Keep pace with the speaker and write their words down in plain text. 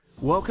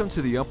Welcome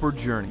to The Upward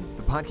Journey,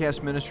 the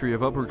podcast ministry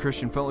of Upward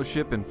Christian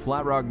Fellowship in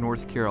Flat Rock,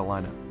 North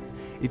Carolina.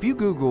 If you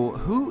Google,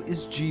 who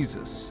is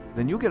Jesus,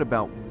 then you'll get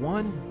about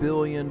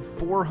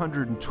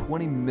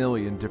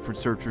 1,420,000,000 different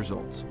search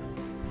results.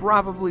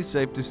 Probably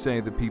safe to say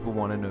that people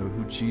want to know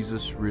who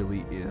Jesus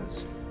really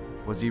is.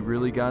 Was he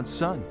really God's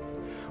son?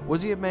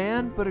 Was he a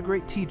man but a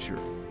great teacher?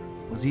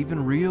 Was he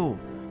even real,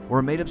 or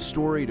a made-up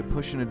story to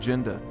push an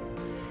agenda?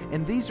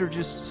 And these are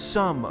just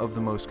some of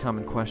the most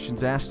common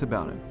questions asked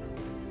about him.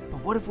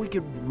 But what if we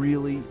could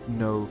really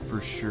know for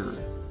sure?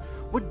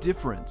 What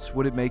difference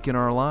would it make in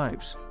our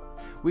lives?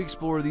 We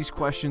explore these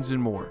questions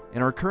and more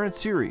in our current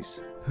series,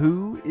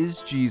 Who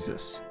is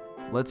Jesus?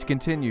 Let's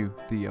continue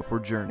the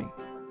upward journey.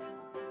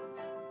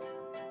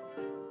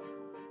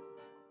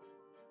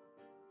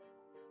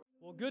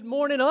 Well, good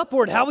morning,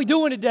 Upward. How we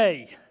doing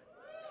today?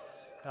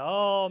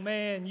 Oh,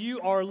 man, you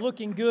are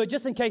looking good.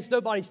 Just in case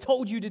nobody's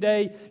told you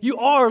today, you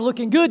are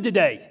looking good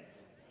today.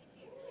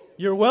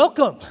 You're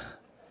welcome.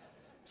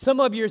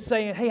 Some of you are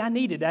saying, hey, I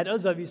needed that.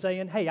 Others of you are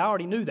saying, hey, I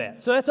already knew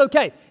that. So that's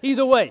okay.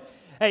 Either way.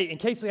 Hey, in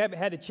case we haven't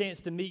had a chance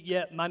to meet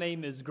yet, my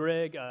name is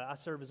Greg. I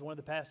serve as one of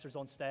the pastors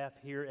on staff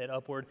here at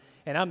Upward,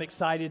 and I'm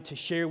excited to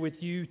share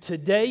with you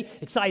today.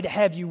 Excited to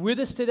have you with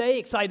us today.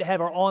 Excited to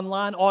have our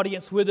online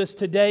audience with us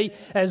today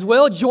as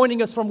well,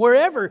 joining us from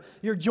wherever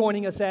you're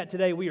joining us at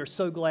today. We are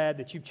so glad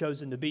that you've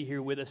chosen to be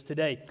here with us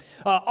today.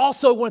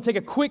 Also, want to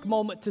take a quick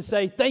moment to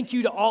say thank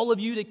you to all of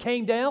you that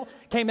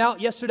came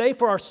out yesterday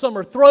for our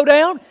summer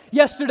throwdown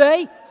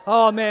yesterday.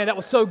 Oh, man, that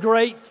was so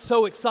great,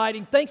 so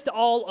exciting. Thanks to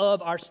all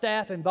of our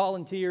staff and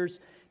volunteers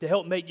to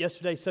help make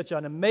yesterday such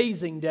an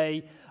amazing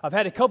day. I've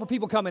had a couple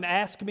people come and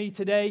ask me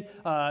today,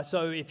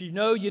 so if you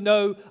know, you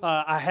know,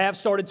 I have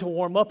started to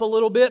warm up a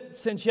little bit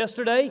since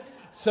yesterday,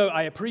 so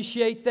I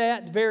appreciate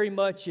that very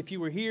much. If you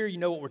were here, you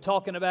know what we're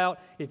talking about.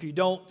 If you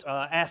don't,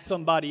 ask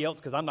somebody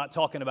else, because I'm not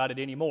talking about it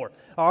anymore,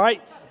 all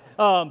right?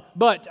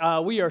 But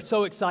we are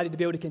so excited to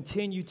be able to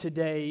continue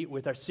today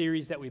with our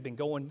series that we've been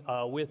going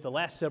with the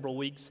last several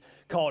weeks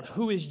called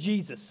Who is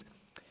Jesus?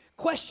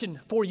 Question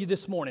for you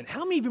this morning.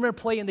 How many of you remember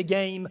playing the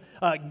game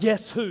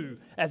Guess Who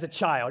as a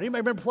child?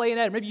 Anybody remember playing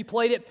that? Maybe you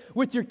played it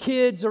with your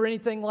kids or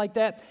anything like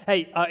that.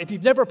 Hey, if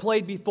you've never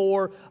played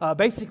before,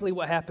 basically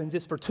what happens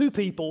is for two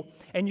people,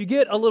 and you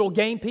get a little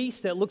game piece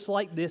that looks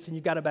like this, and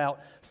you've got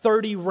about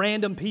 30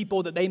 random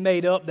people that they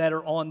made up that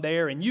are on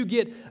there, and you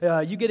get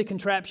a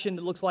contraption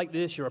that looks like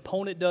this. Your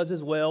opponent does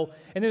as well,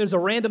 and then there's a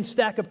random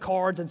stack of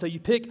cards, and so you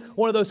pick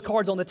one of those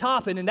cards on the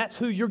top, and then that's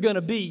who you're going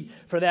to be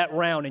for that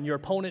round, and your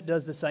opponent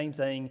does the same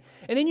thing.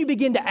 And then you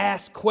begin to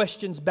ask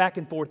questions back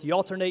and forth. You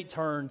alternate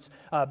turns,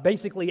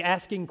 basically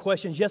asking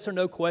questions, yes or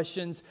no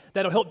questions,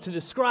 that'll help to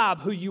describe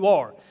who you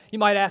are. You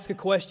might ask a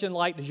question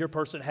like, does your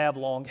person have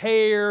long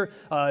hair?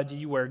 Do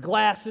you wear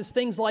glasses?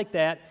 Things like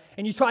that.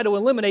 And you try to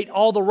eliminate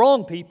all the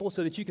wrong people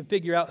so that you can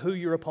figure out who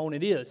your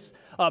opponent is.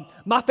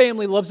 My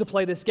family loves to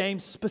play this game,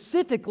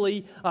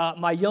 specifically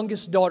my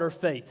youngest daughter,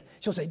 Faith.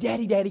 She'll say,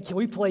 Daddy, can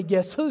we play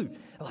Guess Who?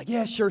 I'm like,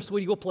 yeah, sure,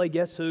 sweetie, we'll play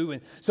Guess Who.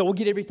 And so we'll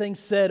get everything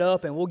set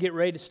up and we'll get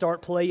ready to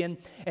start playing.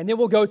 And then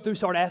we'll go through,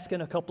 start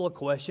asking a couple of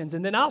questions.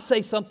 And then I'll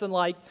say something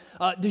like,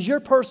 does your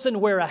person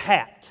wear a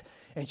hat?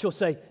 And she'll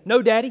say,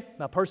 no, Daddy,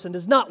 my person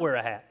does not wear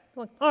a hat.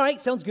 I'm like, all right,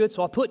 sounds good.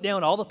 So I'll put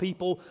down all the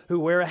people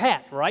who wear a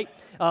hat, right?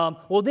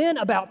 Well, then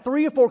about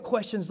 3 or 4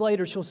 questions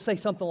later, she'll say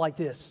something like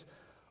this.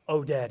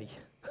 Oh, Daddy,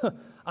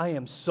 I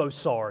am so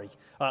sorry.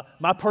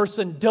 My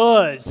person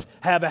does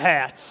have a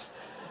hat.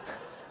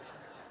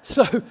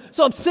 So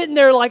I'm sitting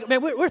there like,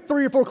 man, we're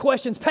 3 or 4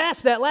 questions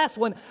past that last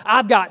one.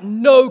 I've got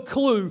no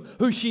clue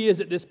who she is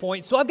at this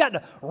point. So I've got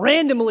to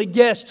randomly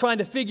guess trying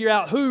to figure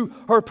out who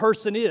her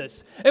person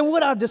is. And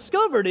what I've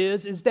discovered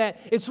is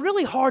that it's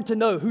really hard to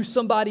know who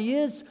somebody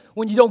is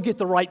when you don't get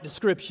the right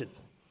description,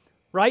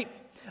 right?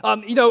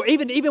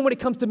 Even when it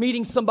comes to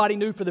meeting somebody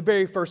new for the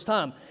very first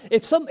time,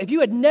 if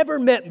you had never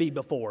met me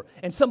before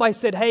and somebody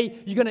said, hey,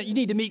 you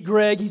need to meet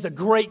Greg, he's a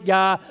great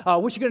guy,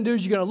 what you're going to do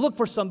is you're going to look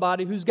for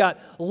somebody who's got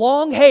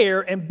long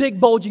hair and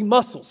big bulging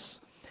muscles.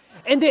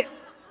 And then,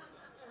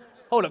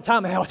 hold up,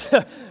 time out.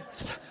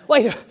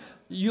 Wait,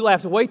 you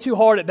laughed way too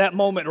hard at that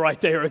moment right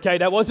there, okay?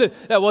 That wasn't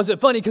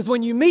funny, because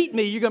when you meet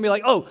me, you're going to be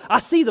like, oh, I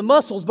see the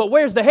muscles, but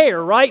where's the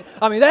hair, right?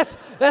 I mean, that's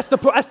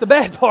the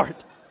bad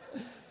part.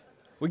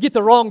 We get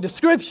the wrong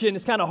description,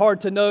 it's kind of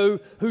hard to know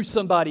who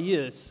somebody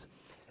is.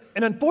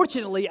 And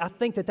unfortunately, I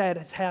think that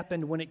has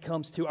happened when it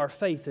comes to our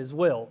faith as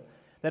well.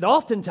 That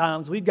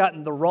oftentimes we've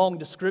gotten the wrong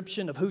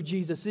description of who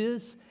Jesus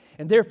is,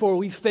 and therefore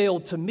we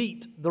failed to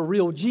meet the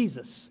real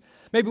Jesus.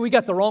 Maybe we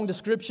got the wrong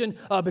description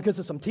because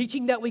of some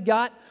teaching that we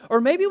got,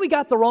 or maybe we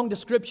got the wrong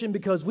description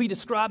because we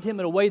described him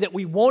in a way that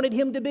we wanted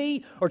him to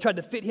be, or tried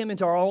to fit him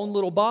into our own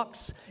little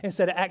box,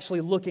 instead of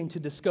actually looking to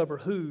discover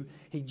who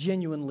he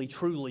genuinely,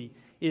 truly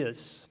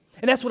is.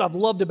 And that's what I've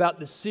loved about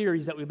this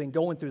series that we've been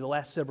going through the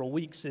last several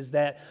weeks, is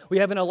that we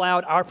haven't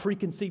allowed our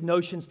preconceived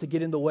notions to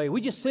get in the way. We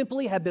just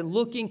simply have been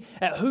looking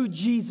at who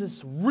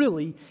Jesus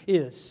really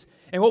is.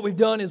 And what we've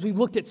done is we've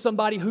looked at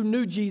somebody who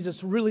knew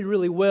Jesus really,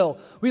 really well.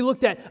 We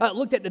looked at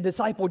the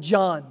disciple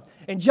John.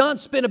 And John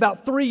spent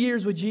about 3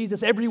 years with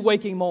Jesus every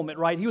waking moment,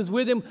 right? He was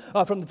with him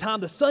from the time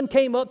the sun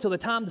came up till the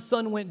time the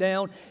sun went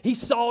down. He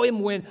saw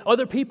him when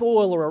other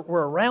people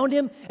were around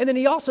him. And then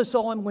he also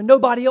saw him when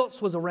nobody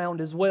else was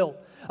around as well.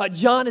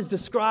 John is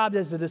described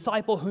as the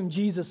disciple whom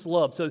Jesus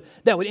loved. So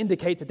that would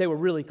indicate that they were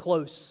really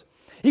close.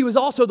 He was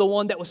also the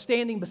one that was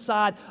standing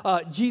beside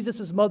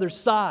Jesus' mother's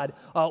side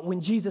when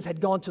Jesus had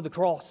gone to the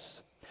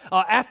cross.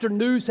 After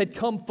news had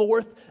come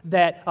forth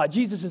that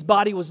Jesus'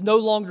 body was no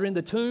longer in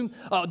the tomb,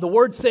 the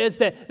word says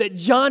that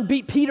John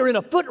beat Peter in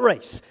a foot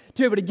race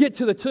to be able to get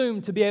to the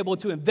tomb to be able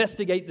to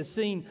investigate the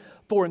scene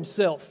for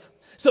himself.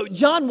 So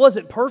John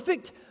wasn't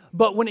perfect,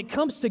 but when it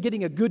comes to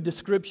getting a good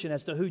description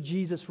as to who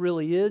Jesus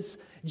really is,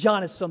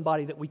 John is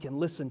somebody that we can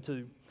listen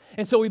to.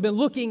 And so we've been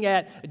looking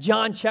at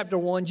John chapter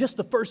 1, just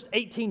the first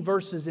 18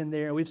 verses in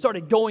there. And we've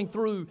started going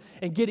through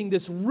and getting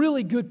this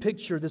really good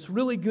picture, this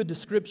really good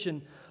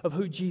description of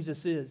who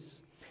Jesus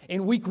is.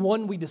 In week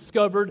 1, we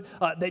discovered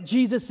that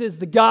Jesus is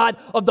the God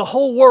of the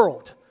whole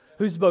world,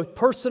 who's both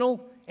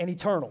personal and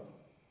eternal.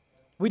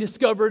 We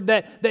discovered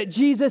that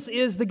Jesus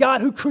is the God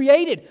who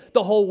created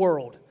the whole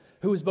world,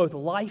 who is both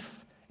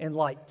life and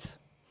light.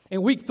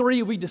 In week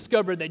 3, we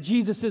discovered that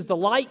Jesus is the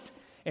light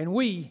and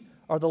we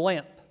are the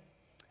lamp.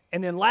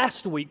 And then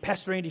last week,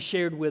 Pastor Andy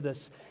shared with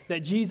us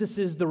that Jesus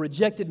is the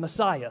rejected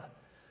Messiah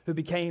who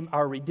became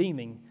our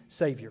redeeming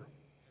Savior.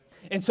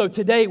 And so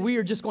today we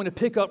are just going to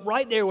pick up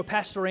right there where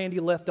Pastor Andy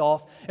left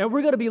off, and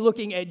we're going to be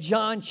looking at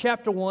John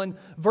chapter 1,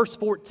 verse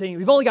 14.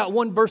 We've only got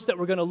one verse that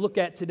we're going to look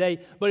at today,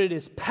 but it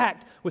is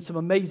packed with some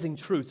amazing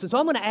truths. And so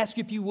I'm going to ask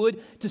you, if you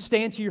would, to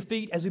stand to your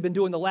feet as we've been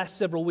doing the last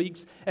several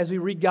weeks as we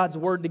read God's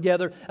Word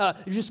together.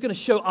 You're just going to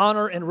show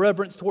honor and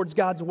reverence towards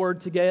God's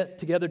Word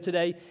together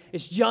today.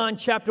 It's John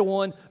chapter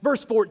 1,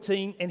 verse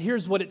 14, and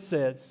here's what it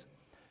says.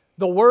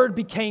 The Word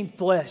became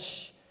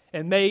flesh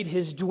and made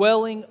His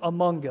dwelling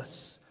among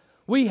us.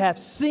 We have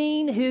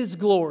seen His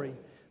glory,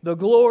 the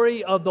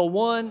glory of the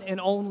one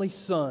and only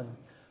Son,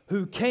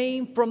 who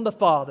came from the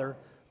Father,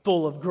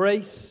 full of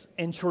grace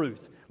and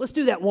truth. Let's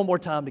do that one more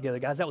time together,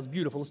 guys. That was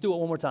beautiful. Let's do it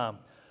one more time.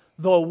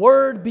 The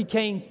Word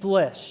became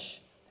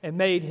flesh and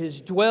made His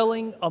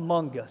dwelling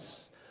among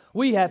us.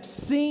 We have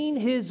seen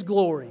His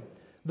glory,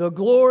 the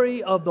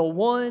glory of the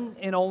one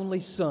and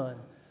only Son,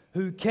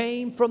 who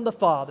came from the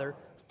Father,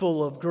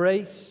 full of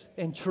grace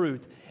and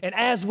truth. And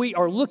as we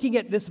are looking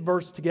at this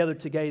verse together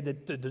today, the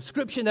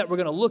description that we're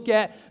going to look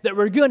at, that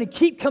we're going to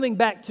keep coming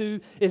back to,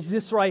 is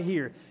this right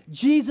here.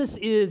 Jesus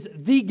is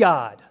the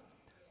God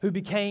who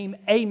became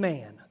a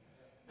man,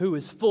 who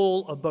is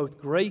full of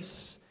both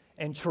grace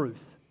and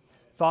truth.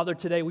 Father,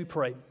 today we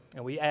pray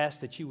and we ask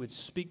that you would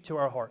speak to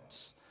our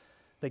hearts.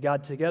 That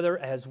God, together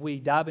as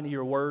we dive into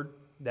your word,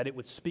 that it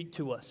would speak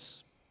to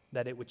us,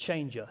 that it would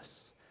change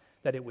us,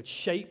 that it would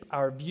shape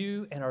our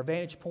view and our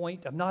vantage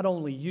point of not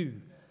only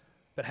you,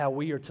 but how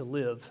we are to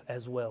live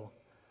as well.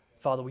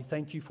 Father, we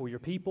thank you for your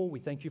people.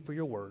 We thank you for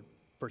your word.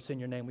 For it's in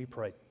your name we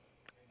pray.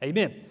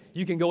 Amen.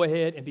 You can go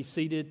ahead and be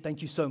seated.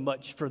 Thank you so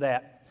much for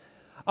that.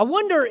 I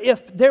wonder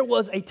if there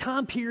was a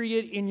time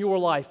period in your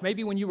life,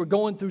 maybe when you were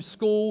going through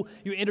school,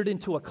 you entered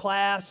into a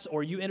class,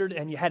 or you entered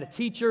and you had a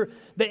teacher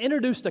that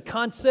introduced a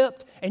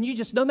concept, and you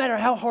just, no matter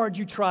how hard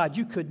you tried,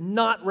 you could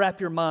not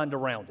wrap your mind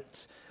around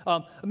it.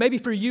 Maybe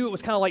for you it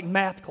was kind of like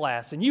math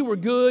class, and you were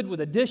good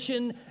with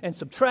addition and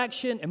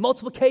subtraction and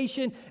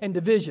multiplication and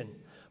division.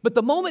 But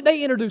the moment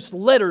they introduced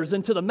letters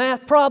into the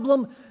math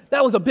problem,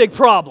 that was a big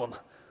problem.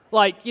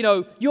 Like,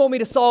 you want me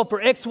to solve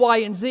for X, Y,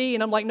 and Z,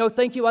 and I'm like, no,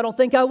 thank you, I don't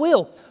think I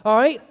will, all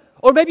right?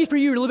 Or maybe for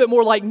you, you're a little bit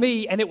more like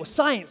me, and it was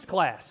science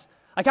class.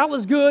 Like, I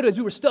was good as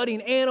we were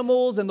studying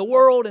animals and the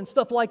world and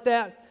stuff like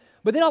that.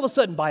 But then all of a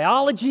sudden,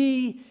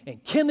 biology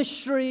and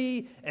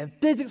chemistry and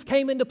physics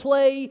came into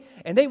play,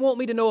 and they want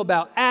me to know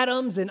about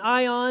atoms and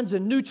ions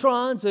and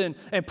neutrons and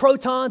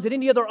protons and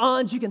any other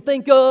ions you can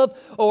think of,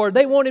 or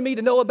they wanted me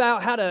to know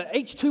about how to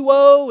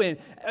H2O and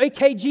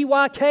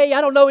AKGYK.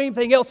 I don't know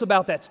anything else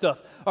about that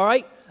stuff, all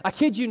right? I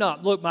kid you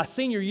not. Look, my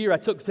senior year, I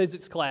took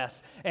physics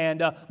class,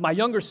 and my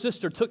younger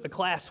sister took the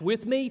class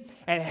with me,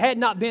 and it had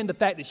not been the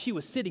fact that she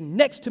was sitting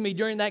next to me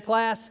during that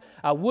class,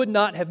 I would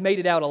not have made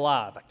it out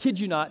alive. I kid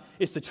you not.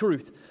 It's the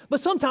truth.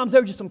 But sometimes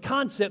there are just some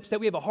concepts that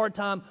we have a hard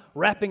time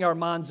wrapping our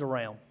minds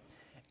around.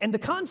 And the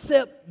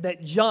concept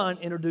that John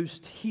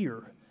introduced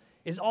here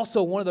is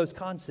also one of those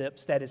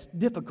concepts that is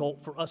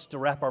difficult for us to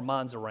wrap our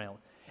minds around.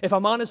 If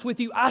I'm honest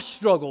with you, I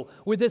struggle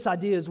with this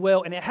idea as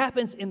well, and it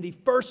happens in the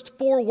first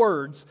 4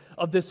 words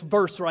of this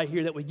verse right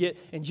here that we get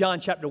in John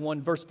chapter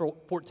 1, verse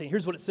 14.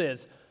 Here's what it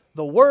says.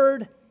 The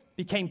Word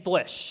became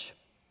flesh.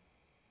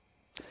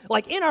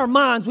 Like, in our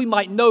minds, we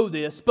might know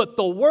this, but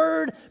the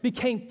Word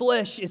became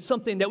flesh is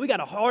something that we got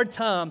a hard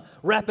time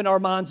wrapping our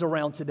minds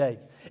around today.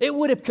 It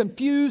would have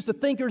confused the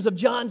thinkers of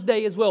John's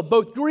day as well,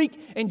 both Greek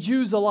and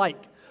Jews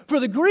alike. For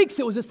the Greeks,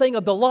 it was this thing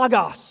of the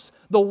Logos,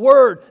 the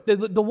Word,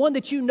 the one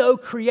that you know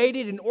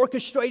created and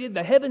orchestrated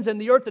the heavens and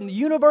the earth and the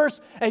universe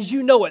as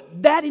you know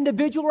it. That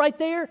individual right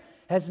there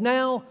has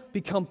now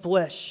become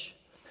flesh.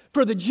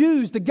 For the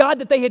Jews, the God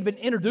that they had been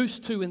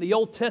introduced to in the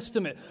Old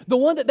Testament, the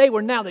one that they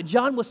were now, that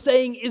John was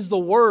saying is the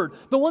Word,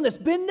 the one that's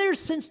been there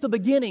since the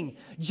beginning,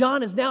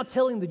 John is now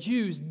telling the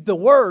Jews, the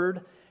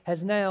Word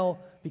has now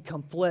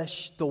become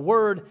flesh. The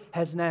Word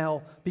has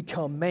now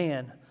become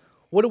man.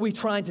 What are we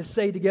trying to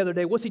say together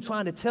today? What's he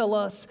trying to tell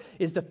us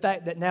is the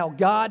fact that now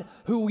God,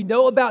 who we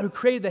know about, who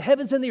created the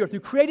heavens and the earth, who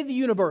created the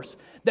universe,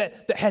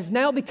 that has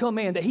now become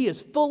man, that he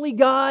is fully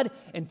God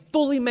and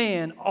fully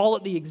man all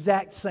at the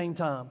exact same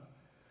time.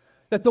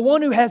 That the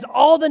one who has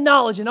all the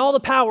knowledge and all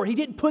the power, he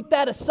didn't put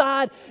that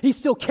aside. He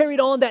still carried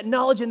on that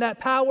knowledge and that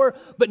power,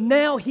 but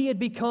now he had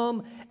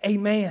become a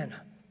man.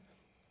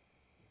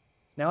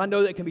 Now, I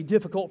know that can be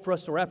difficult for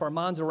us to wrap our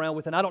minds around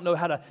with, and I don't know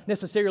how to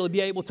necessarily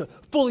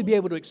fully be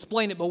able to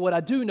explain it, but what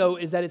I do know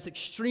is that it's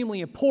extremely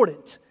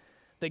important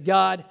that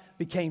God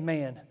became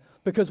man.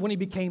 Because when he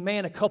became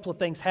man, a couple of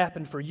things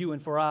happened for you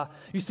and for I.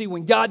 You see,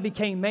 when God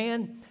became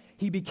man,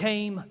 he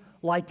became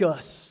like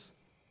us.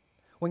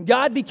 When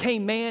God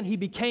became man, he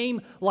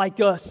became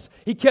like us.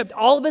 He kept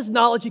all of his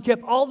knowledge, he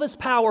kept all of his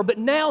power, but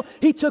now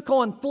he took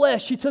on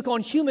flesh, he took on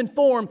human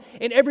form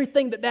and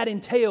everything that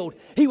entailed.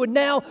 He would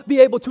now be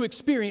able to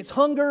experience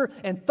hunger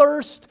and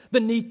thirst, the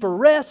need for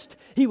rest.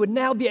 He would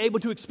now be able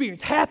to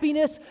experience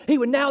happiness. He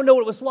would now know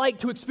what it was like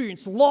to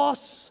experience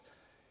loss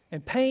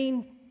and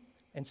pain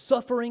and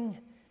suffering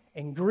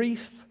and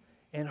grief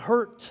and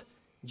hurt,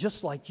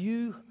 just like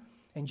you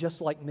and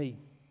just like me.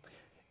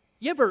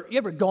 You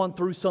ever gone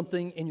through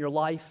something in your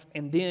life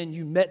and then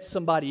you met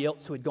somebody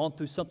else who had gone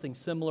through something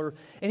similar,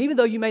 and even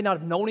though you may not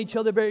have known each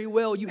other very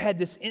well, you had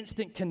this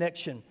instant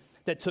connection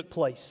that took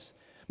place?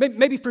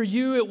 Maybe for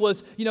you it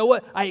was, you know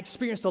what, I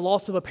experienced the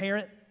loss of a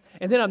parent,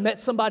 and then I met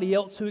somebody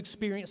else who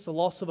experienced the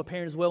loss of a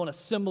parent as well in a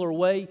similar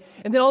way,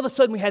 and then all of a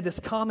sudden we had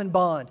this common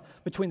bond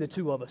between the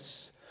two of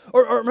us.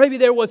 Or maybe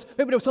there was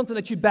something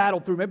that you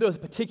battled through. Maybe there was a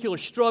particular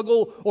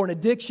struggle or an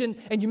addiction,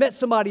 and you met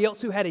somebody else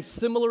who had a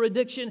similar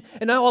addiction,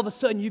 and now all of a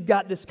sudden you've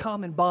got this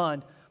common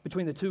bond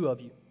between the two of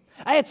you.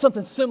 I had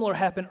something similar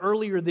happen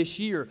earlier this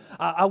year.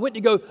 I went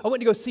to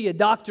go see a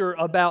doctor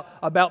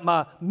about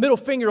my middle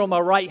finger on my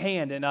right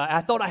hand, and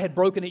I thought I had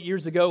broken it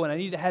years ago and I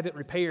needed to have it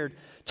repaired.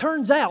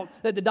 Turns out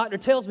that the doctor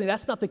tells me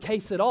that's not the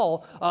case at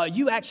all.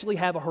 You actually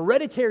have a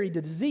hereditary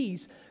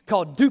disease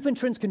called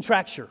Dupuytren's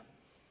contracture.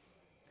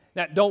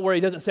 Now, don't worry,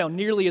 it doesn't sound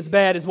nearly as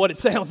bad as what it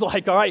sounds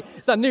like, all right?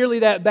 It's not nearly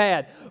that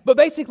bad. But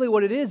basically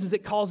what it is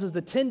it causes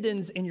the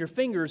tendons in your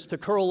fingers to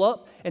curl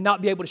up and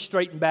not be able to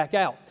straighten back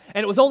out.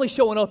 And it was only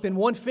showing up in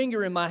one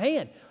finger in my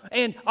hand.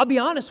 And I'll be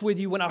honest with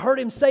you, when I heard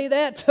him say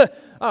that,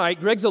 all right,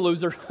 Greg's a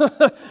loser.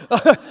 What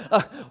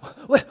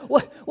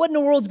in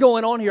the world's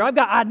going on here?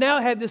 I now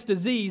have this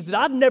disease that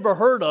I've never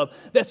heard of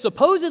that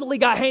supposedly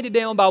got handed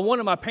down by one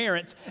of my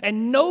parents,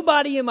 and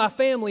nobody in my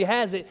family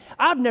has it.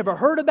 I've never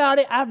heard about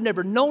it. I've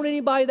never known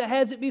anybody that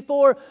has it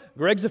before.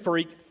 Greg's a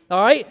freak.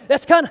 All right?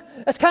 That's kind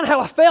of how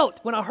I felt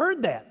when I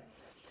heard that.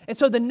 And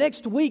so the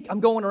next week, I'm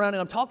going around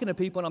and I'm talking to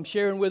people and I'm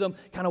sharing with them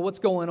kind of what's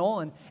going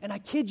on. And I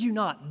kid you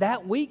not,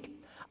 that week,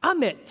 I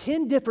met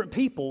 10 different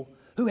people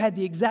who had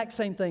the exact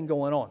same thing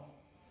going on.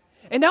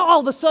 And now all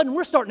of a sudden,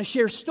 we're starting to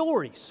share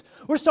stories.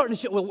 We're starting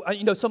to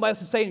share, somebody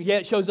else is saying, yeah,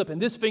 it shows up in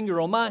this finger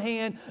on my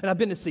hand, and I've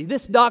been to see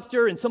this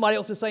doctor, and somebody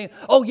else is saying,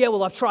 oh yeah,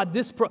 well, I've tried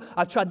this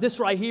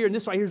right here, and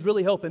this right here is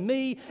really helping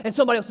me. And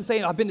somebody else is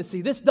saying, I've been to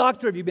see this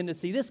doctor, have you been to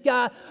see this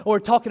guy? Or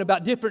talking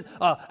about different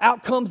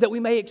outcomes that we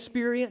may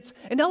experience.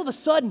 And all of a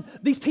sudden,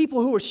 these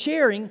people who are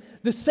sharing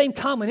the same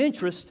common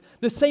interest,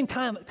 the same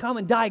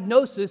common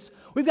diagnosis,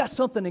 we've got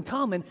something in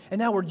common, and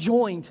now we're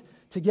joined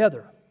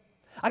together.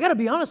 I got to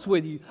be honest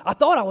with you, I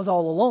thought I was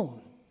all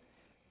alone.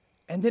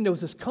 And then there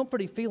was this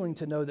comforting feeling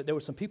to know that there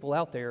were some people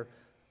out there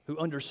who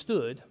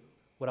understood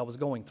what I was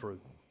going through.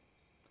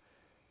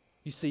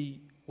 You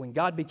see, when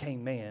God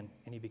became man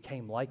and he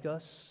became like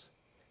us,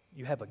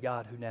 you have a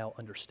God who now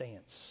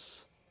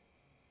understands.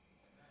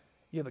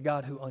 You have a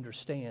God who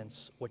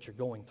understands what you're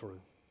going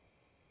through.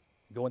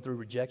 You're going through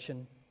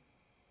rejection,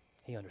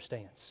 he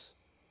understands.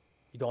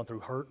 You're going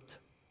through hurt,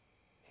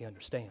 he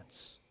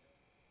understands.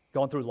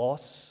 Going through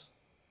loss,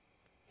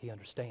 he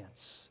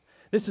understands.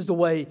 This is the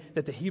way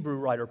that the Hebrew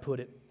writer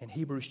put it in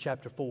Hebrews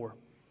chapter 4.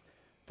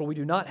 For we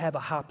do not have a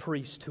high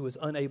priest who is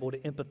unable to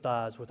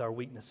empathize with our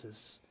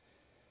weaknesses,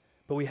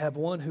 but we have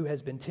one who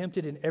has been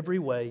tempted in every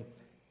way,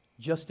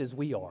 just as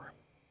we are,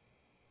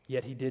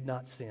 yet he did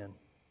not sin.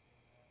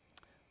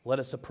 Let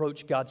us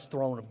approach God's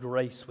throne of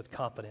grace with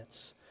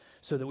confidence,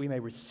 so that we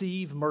may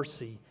receive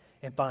mercy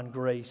and find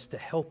grace to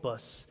help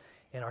us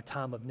in our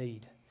time of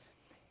need.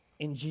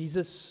 In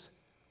Jesus,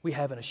 we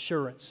have an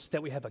assurance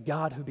that we have a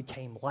God who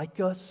became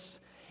like us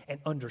and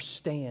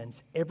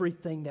understands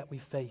everything that we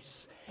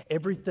face,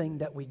 everything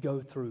that we go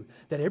through,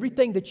 that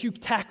everything that you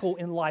tackle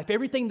in life,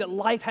 everything that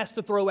life has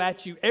to throw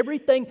at you,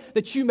 everything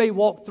that you may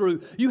walk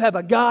through, you have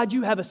a God,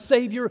 you have a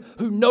Savior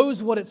who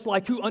knows what it's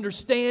like, who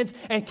understands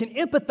and can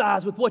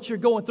empathize with what you're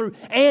going through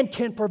and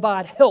can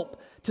provide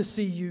help to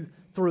see you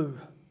through.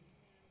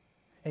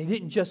 And he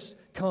didn't just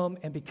come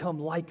and become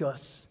like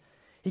us.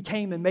 He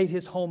came and made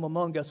his home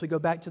among us. We go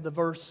back to the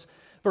verse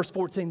Verse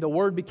 14, the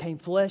Word became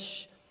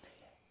flesh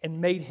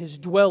and made His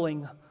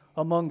dwelling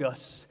among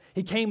us.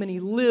 He came and He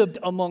lived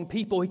among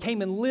people. He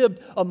came and lived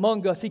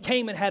among us. He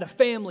came and had a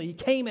family. He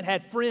came and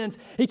had friends.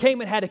 He came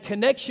and had a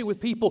connection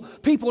with people.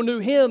 People knew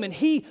Him and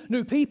He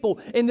knew people.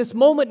 In this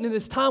moment and in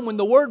this time when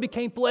the Word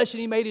became flesh and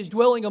He made His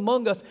dwelling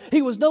among us,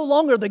 He was no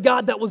longer the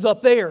God that was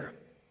up there,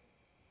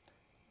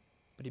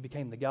 but He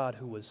became the God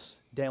who was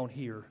down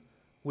here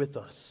with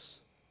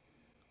us.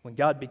 When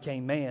God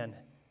became man,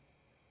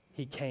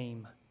 He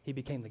became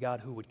the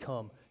God who would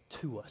come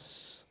to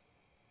us.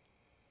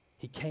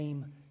 He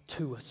came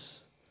to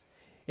us.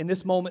 In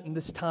this moment, in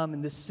this time,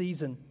 in this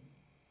season,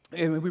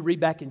 and when we read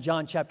back in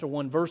John chapter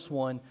 1, verse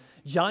 1,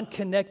 John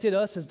connected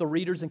us as the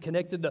readers and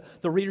connected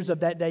the readers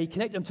of that day. He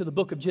connected them to the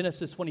book of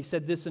Genesis when he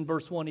said this in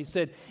verse 1. He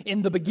said,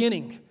 in the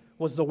beginning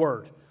was the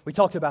Word. We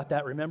talked about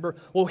that, remember?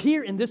 Well,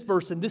 here in this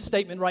verse, in this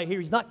statement right here,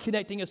 he's not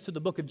connecting us to the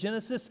book of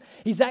Genesis.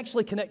 He's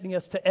actually connecting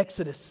us to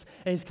Exodus.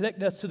 And he's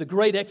connecting us to the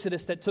great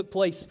Exodus that took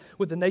place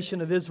with the nation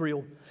of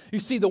Israel. You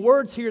see, the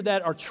words here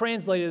that are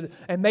translated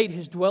and made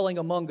His dwelling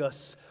among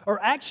us are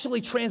actually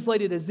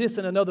translated as this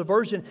in another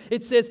version.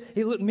 It says,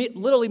 it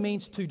literally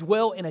means to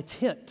dwell in a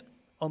tent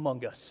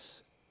among us.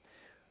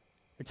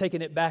 You're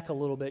taking it back a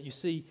little bit. You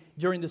see,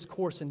 during this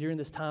course and during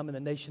this time in the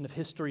nation of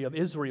history of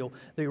Israel,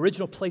 the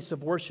original place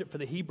of worship for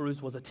the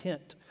Hebrews was a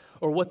tent,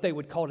 or what they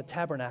would call a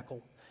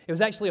tabernacle. It was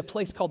actually a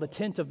place called the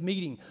tent of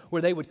meeting,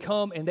 where they would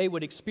come and they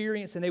would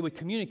experience and they would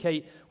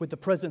communicate with the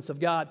presence of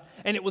God.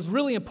 And it was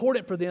really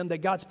important for them that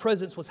God's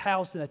presence was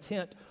housed in a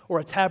tent or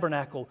a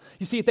tabernacle.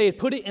 You see, if they had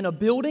put it in a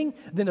building,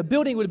 then the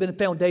building would have been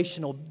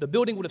foundational. The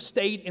building would have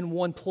stayed in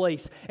one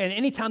place. And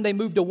anytime they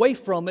moved away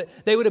from it,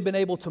 they would have been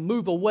able to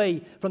move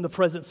away from the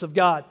presence of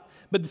God.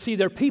 But see,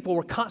 their people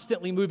were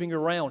constantly moving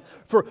around.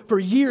 For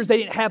years, they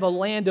didn't have a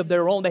land of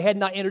their own. They had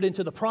not entered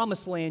into the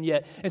promised land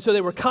yet. And so they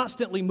were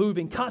constantly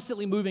moving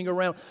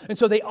around. And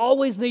so they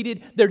always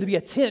needed there to be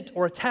a tent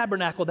or a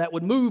tabernacle that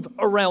would move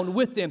around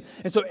with them.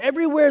 And so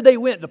everywhere they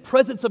went, the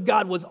presence of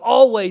God was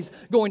always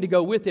going to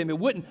go with them. They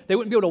wouldn't be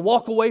able to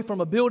walk away from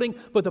a building,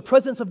 but the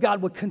presence of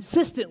God would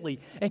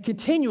consistently and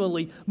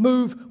continually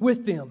move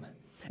with them.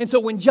 And so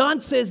when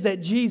John says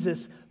that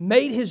Jesus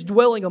made His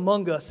dwelling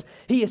among us,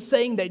 he is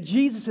saying that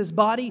Jesus'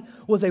 body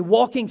was a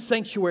walking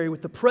sanctuary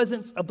with the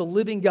presence of the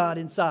living God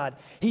inside.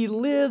 He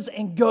lives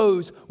and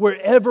goes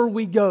wherever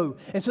we go.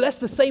 And so that's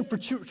the same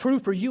true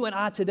for you and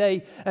I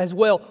today as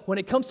well. When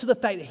it comes to the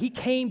fact that He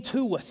came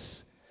to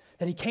us,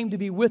 that He came to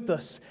be with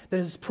us, that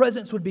His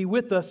presence would be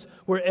with us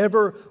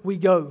wherever we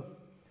go.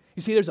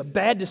 You see, there's a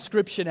bad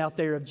description out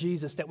there of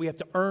Jesus that we have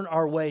to earn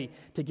our way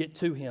to get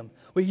to Him.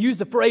 We use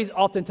the phrase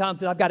oftentimes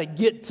that I've got to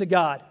get to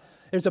God.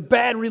 There's a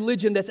bad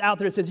religion that's out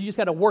there that says you just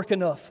got to work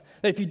enough.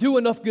 That if you do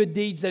enough good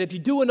deeds, that if you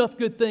do enough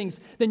good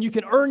things, then you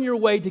can earn your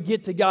way to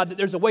get to God. That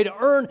there's a way to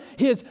earn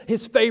His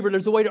favor.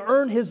 There's a way to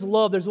earn His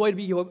love. There's a way to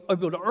be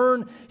able to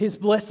earn His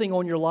blessing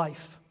on your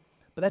life.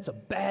 But that's a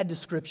bad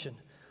description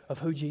of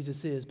who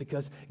Jesus is,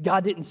 because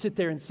God didn't sit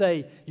there and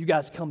say, you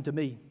guys come to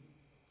me.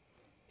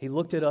 He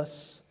looked at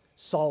us,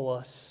 saw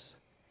us,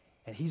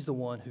 and He's the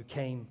one who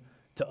came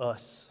to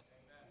us.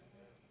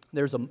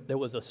 There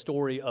was a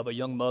story of a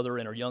young mother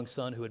and her young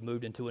son who had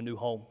moved into a new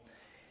home.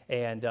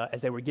 And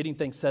as they were getting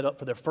things set up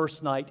for their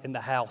first night in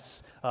the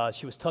house,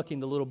 she was tucking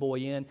the little boy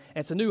in. And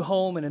it's a new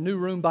home and a new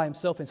room by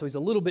himself, and so he's a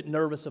little bit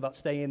nervous about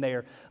staying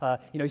there.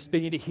 He's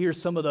beginning to hear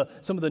some of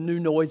the new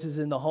noises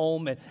in the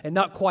home, and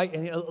not quite,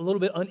 and a little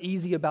bit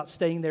uneasy about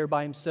staying there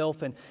by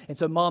himself. And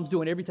so Mom's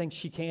doing everything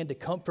she can to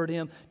comfort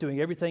him, doing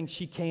everything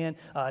she can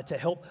to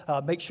help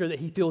make sure that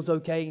he feels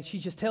okay. And she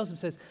just tells him,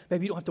 says,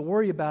 "Baby, you don't have to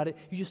worry about it.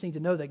 You just need to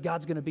know that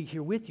God's going to be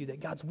here with you, that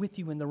God's with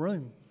you in the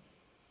room."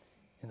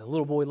 And the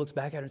little boy looks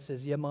back at her and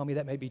says, "Yeah, Mommy,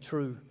 that may be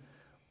true,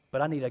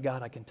 but I need a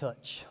God I can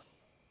touch."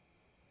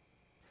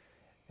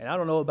 And I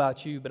don't know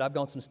about you, but I've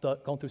gone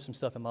through some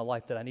stuff in my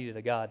life that I needed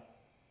a God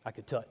I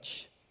could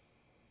touch.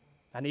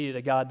 I needed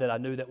a God that I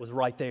knew that was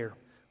right there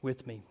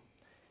with me.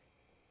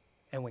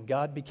 And when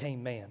God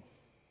became man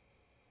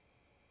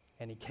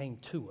and He came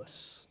to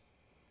us,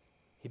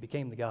 He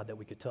became the God that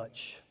we could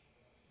touch.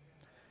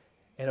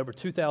 And over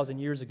 2,000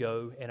 years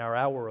ago, in our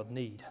hour of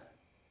need,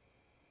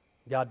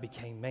 God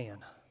became man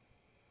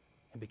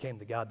and became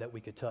the God that we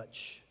could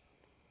touch.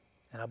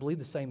 And I believe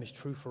the same is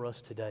true for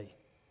us today.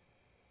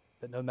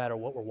 That no matter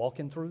what we're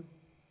walking through,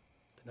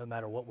 that no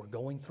matter what we're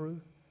going through,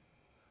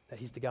 that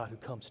He's the God who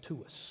comes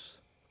to us.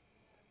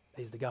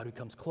 That He's the God who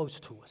comes close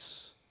to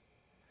us.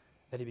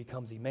 That He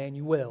becomes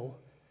Emmanuel,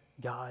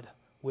 God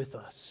with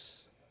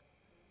us.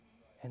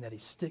 And that He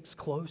sticks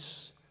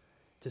close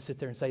to sit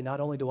there and say, not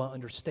only do I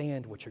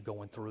understand what you're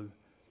going through,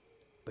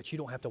 but you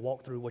don't have to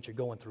walk through what you're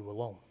going through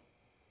alone.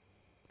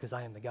 Because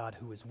I am the God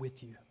who is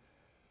with you.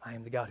 I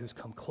am the God who's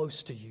come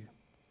close to you.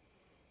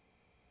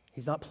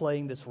 He's not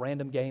playing this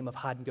random game of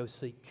hide and go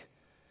seek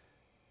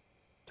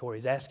to where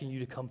He's asking you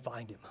to come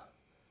find Him.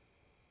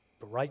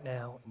 But right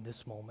now, in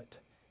this moment,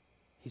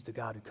 He's the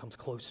God who comes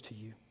close to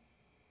you.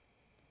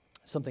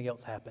 Something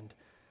else happened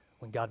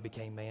when God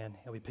became man,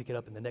 and we pick it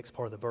up in the next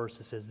part of the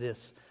verse. It says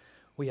this: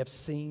 "We have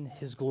seen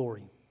His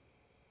glory,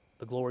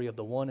 the glory of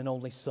the one and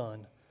only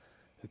Son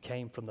who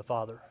came from the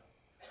Father.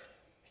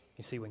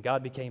 You see, when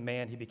God became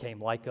man, He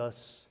became like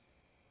us.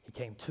 He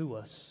came to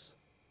us,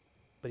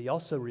 but He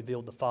also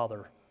revealed the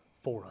Father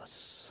for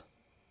us.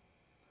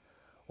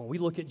 When we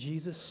look at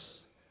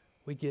Jesus,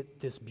 we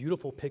get this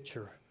beautiful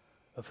picture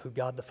of who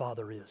God the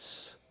Father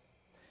is.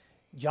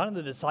 John and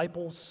the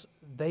disciples,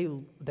 they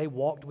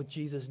walked with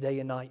Jesus day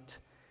and night.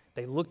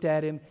 They looked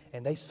at Him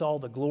and they saw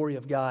the glory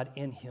of God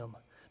in Him.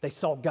 They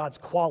saw God's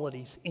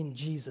qualities in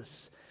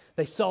Jesus.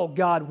 They saw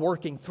God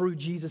working through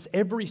Jesus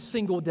every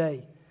single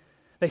day.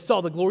 They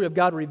saw the glory of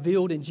God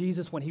revealed in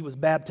Jesus when He was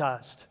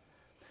baptized.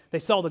 They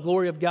saw the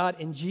glory of God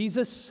in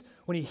Jesus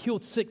when He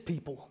healed sick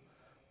people,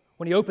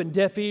 when He opened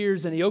deaf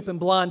ears and He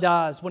opened blind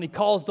eyes, when He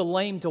caused the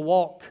lame to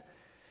walk.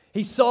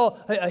 He saw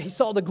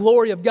the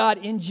glory of God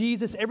in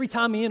Jesus every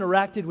time He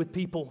interacted with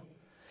people.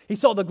 He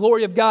saw the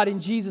glory of God in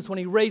Jesus when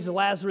He raised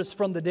Lazarus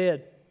from the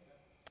dead.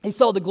 He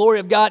saw the glory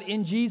of God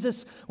in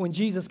Jesus when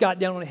Jesus got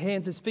down on His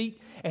hands and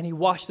feet and He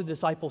washed the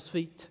disciples'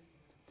 feet.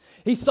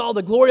 He saw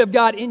the glory of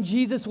God in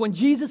Jesus when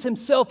Jesus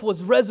Himself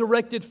was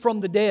resurrected from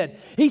the dead.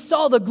 He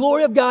saw the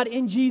glory of God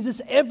in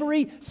Jesus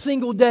every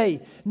single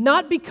day,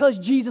 not because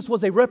Jesus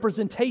was a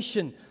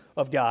representation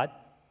of God,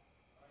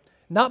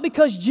 not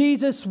because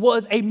Jesus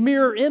was a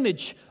mirror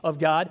image of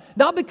God,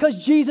 not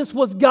because Jesus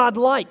was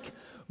God-like,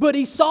 but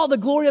He saw the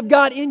glory of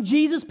God in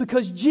Jesus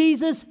because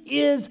Jesus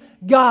is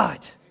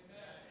God.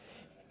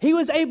 He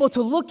was able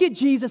to look at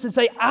Jesus and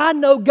say, I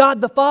know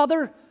God the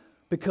Father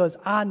because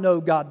I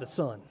know God the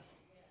Son.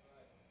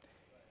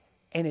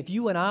 And if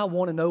you and I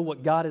want to know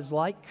what God is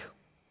like,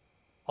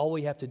 all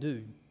we have to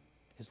do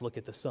is look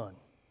at the Son.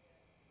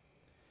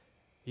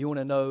 You want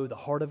to know the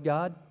heart of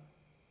God?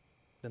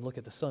 Then look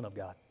at the Son of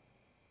God.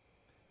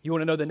 You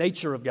want to know the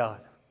nature of God?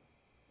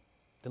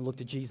 Then look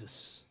to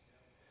Jesus.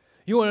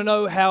 You want to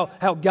know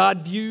how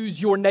God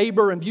views your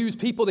neighbor and views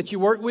people that you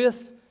work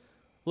with?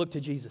 Look to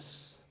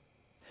Jesus.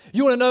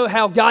 You want to know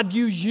how God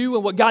views you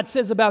and what God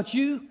says about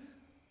you?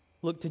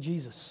 Look to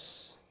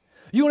Jesus.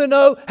 You want to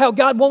know how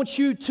God wants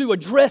you to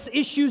address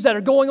issues that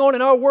are going on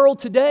in our world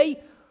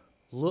today?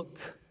 Look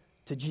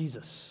to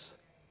Jesus.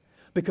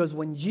 Because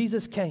when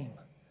Jesus came,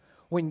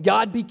 when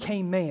God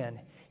became man,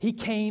 He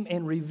came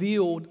and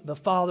revealed the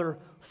Father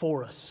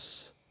for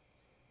us.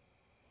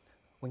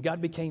 When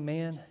God became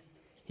man,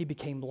 He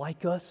became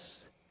like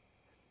us.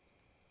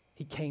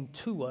 He came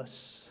to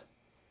us,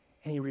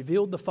 and He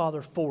revealed the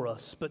Father for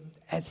us. But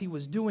as He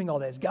was doing all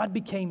that, as God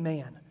became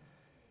man,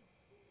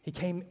 He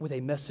came with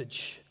a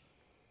message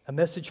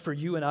for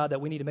you and I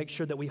that we need to make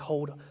sure that we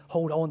hold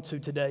on to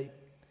today.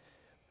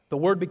 The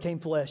Word became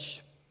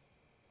flesh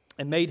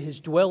and made His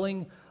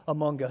dwelling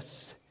among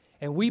us,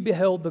 and we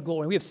beheld the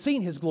glory. We have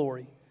seen His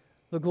glory,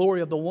 the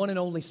glory of the one and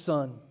only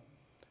Son,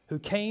 who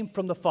came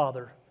from the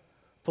Father,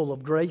 full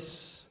of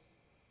grace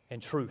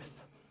and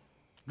truth.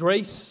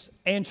 Grace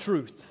and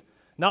truth.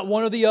 Not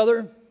one or the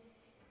other.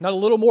 Not a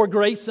little more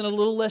grace and a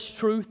little less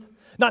truth.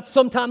 Not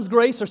sometimes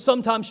grace or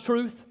sometimes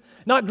truth.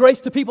 Not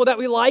grace to people that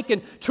we like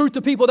and truth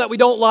to people that we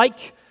don't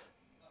like.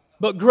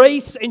 But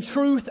grace and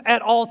truth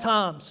at all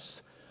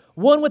times.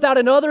 One without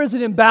another is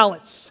an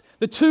imbalance.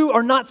 The two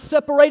are not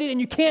separated,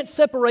 and you can't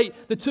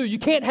separate the two. You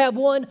can't have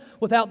one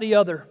without the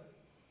other.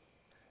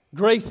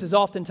 Grace is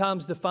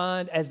oftentimes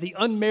defined as the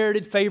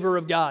unmerited favor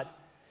of God.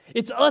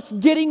 It's us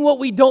getting what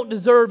we don't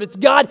deserve. It's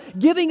God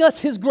giving us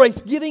His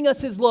grace, giving us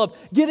His love,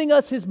 giving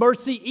us His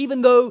mercy,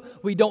 even though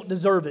we don't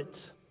deserve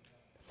it.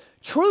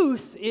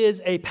 Truth is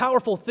a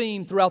powerful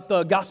theme throughout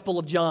the Gospel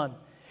of John.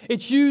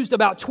 It's used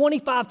about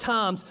 25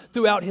 times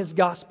throughout his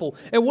gospel.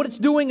 And what it's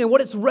doing and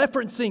what it's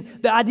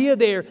referencing, the idea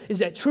there is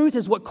that truth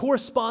is what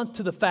corresponds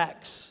to the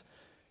facts.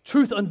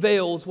 Truth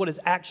unveils what is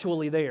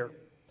actually there.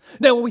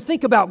 Now, when we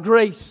think about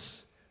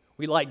grace,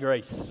 we like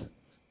grace.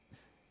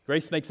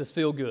 Grace makes us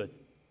feel good.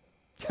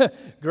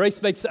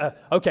 Grace makes,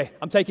 okay,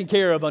 I'm taken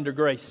care of under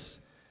grace.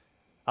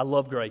 I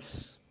love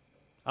grace.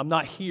 I'm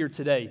not here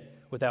today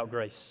without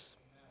grace.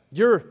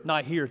 You're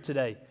not here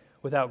today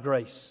without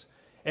grace.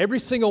 Every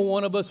single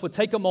one of us would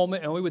take a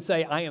moment and we would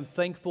say, I am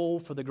thankful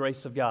for the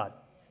grace of God.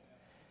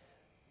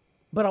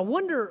 But I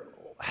wonder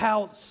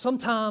how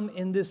sometime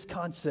in this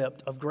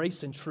concept of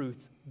grace and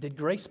truth, did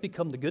grace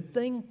become the good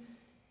thing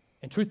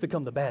and truth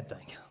become the bad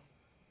thing?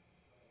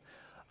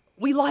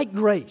 We like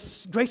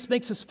grace. Grace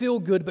makes us feel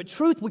good, but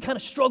truth we kind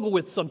of struggle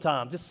with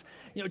sometimes. It's,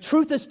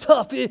 truth is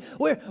tough.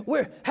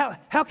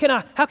 How can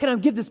I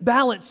give this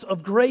balance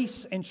of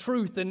grace and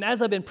truth? And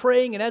as I've been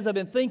praying and as I've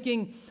been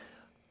thinking,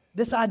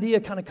 this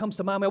idea kind of comes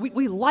to my mind.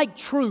 We like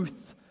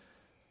truth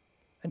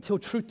until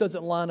truth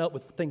doesn't line up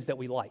with things that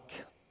we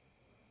like.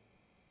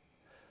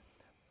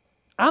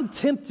 I'm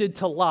tempted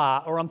to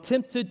lie, or I'm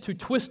tempted to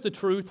twist the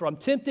truth, or I'm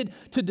tempted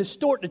to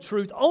distort the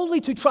truth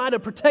only to try to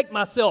protect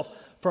myself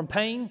from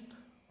pain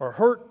or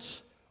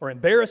hurt or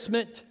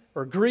embarrassment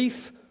or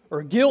grief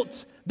or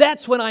guilt.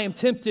 That's when I am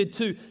tempted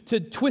to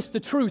twist the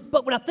truth.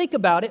 But when I think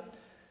about it,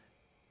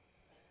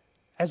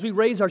 as we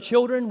raise our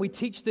children, we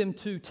teach them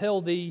to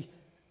tell the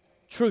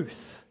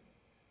truth.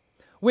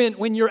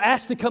 When you're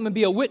asked to come and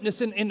be a witness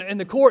in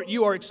the court,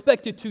 you are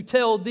expected to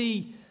tell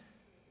the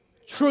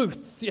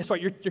truth. Yes,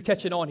 right, you're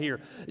catching on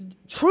here.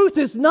 Truth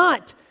is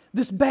not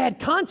this bad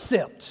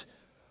concept.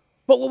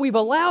 But what we've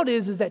allowed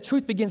is that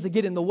truth begins to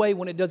get in the way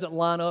when it doesn't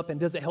line up and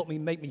doesn't help me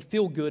make me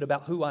feel good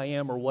about who I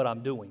am or what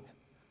I'm doing.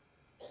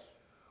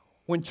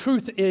 When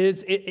truth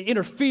it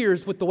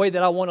interferes with the way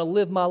that I want to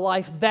live my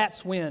life,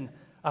 that's when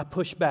I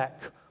push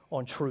back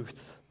on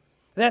truth.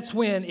 That's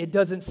when it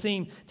doesn't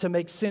seem to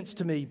make sense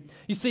to me.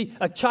 You see,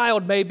 a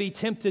child may be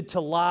tempted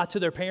to lie to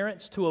their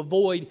parents to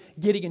avoid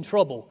getting in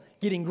trouble,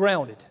 getting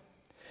grounded.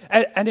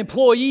 An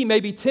employee may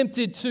be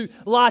tempted to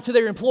lie to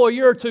their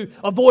employer to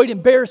avoid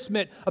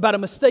embarrassment about a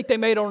mistake they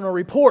made on a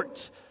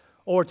report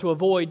or to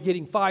avoid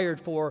getting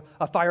fired for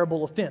a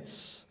fireable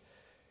offense.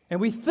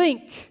 And we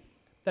think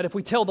that if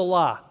we tell the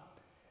lie,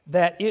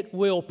 that it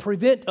will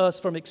prevent us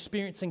from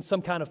experiencing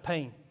some kind of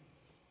pain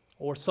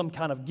or some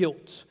kind of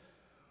guilt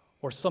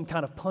or some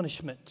kind of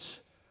punishment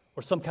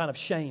or some kind of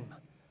shame.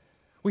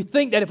 We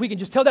think that if we can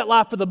just tell that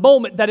lie for the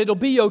moment, that it'll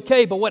be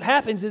okay. But what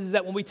happens is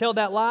that when we tell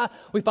that lie,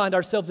 we find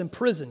ourselves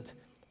imprisoned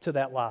to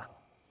that lie.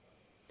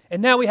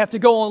 And now we have to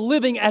go on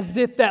living as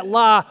if that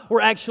lie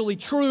were actually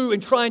true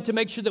and trying to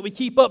make sure that we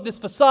keep up this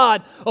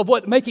facade of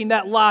making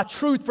that lie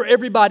truth for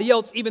everybody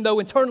else, even though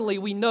internally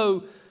we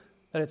know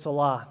that it's a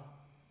lie.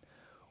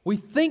 We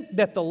think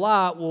that the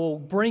lie will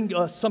bring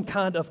us some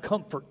kind of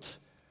comfort,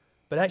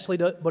 but actually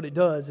what it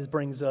does is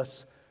brings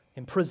us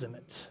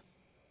imprisonment.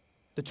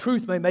 The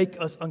truth may make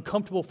us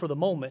uncomfortable for the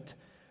moment,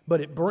 but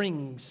it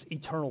brings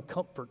eternal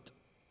comfort.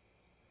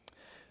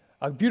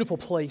 A beautiful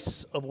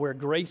place of where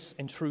grace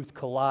and truth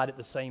collide at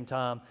the same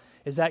time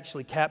is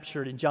actually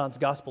captured in John's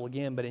Gospel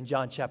again, but in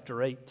John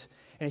chapter 8.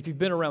 And if you've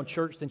been around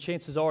church, then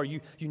chances are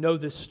you know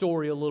this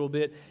story a little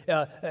bit.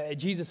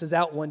 Jesus is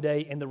out one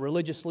day, and the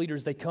religious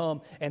leaders, they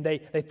come, and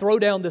they throw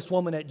down this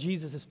woman at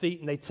Jesus' feet,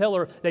 and they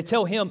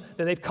tell him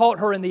that they've caught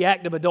her in the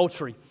act of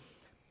adultery.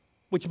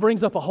 Which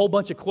brings up a whole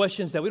bunch of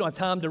questions that we don't have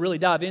time to really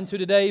dive into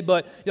today,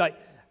 but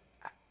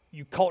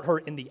you caught her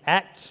in the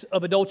act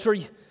of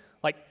adultery?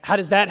 Like, how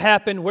does that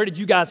happen? Where did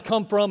you guys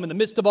come from in the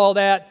midst of all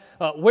that?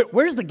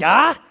 Where's the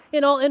guy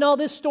in all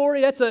this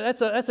story? That's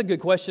a good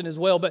question as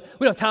well, but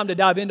we don't have time to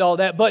dive into all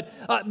that. But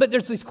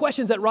there's these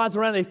questions that rise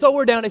around. They throw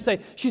her down. They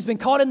say, she's been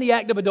caught in the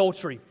act of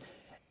adultery.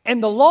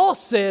 And the law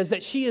says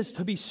that she is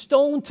to be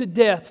stoned to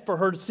death for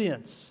her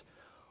sins.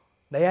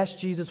 They ask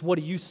Jesus, what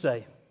do you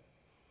say?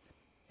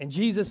 And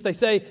Jesus, they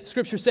say,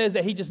 Scripture says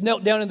that he just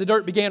knelt down in the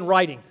dirt, began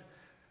writing.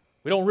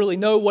 We don't really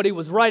know what he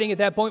was writing at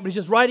that point, but he's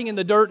just writing in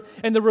the dirt.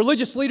 And the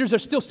religious leaders are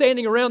still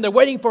standing around. They're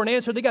waiting for an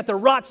answer. They got their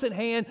rocks in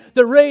hand.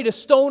 They're ready to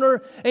stone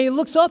her. And he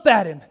looks up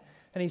at him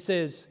and he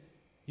says,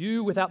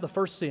 you without the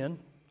first sin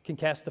can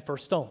cast the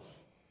first stone.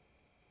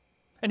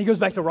 And he goes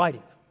back to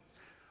writing.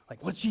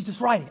 Like, what's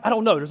Jesus writing? I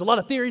don't know. There's a lot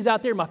of theories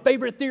out there. My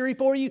favorite theory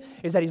for you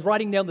is that he's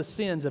writing down the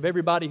sins of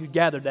everybody who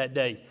gathered that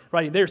day,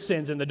 writing their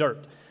sins in the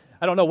dirt.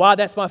 I don't know why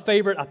that's my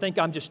favorite. I think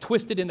I'm just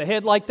twisted in the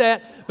head like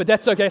that, but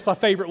that's okay. It's my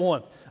favorite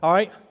one, all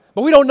right?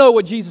 But we don't know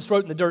what Jesus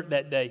wrote in the dirt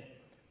that day.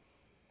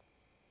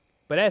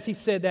 But as he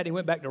said that, he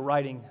went back to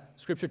writing.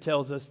 Scripture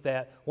tells us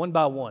that one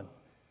by one,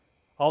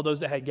 all those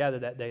that had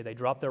gathered that day, they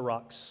dropped their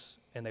rocks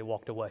and they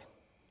walked away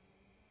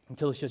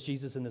until it's just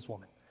Jesus and this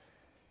woman.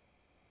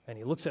 And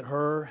he looks at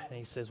her and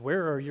he says,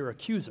 where are your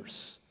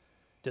accusers?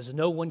 Does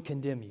no one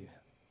condemn you?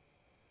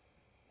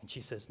 And she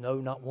says, no,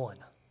 not one.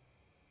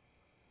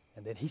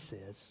 And then he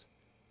says,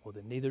 well,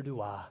 then neither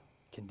do I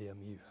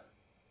condemn you.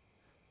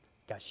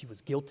 Guys, she was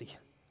guilty,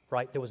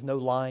 right? There was no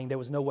lying. There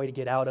was no way to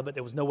get out of it.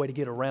 There was no way to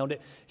get around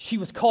it. She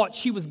was caught.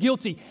 She was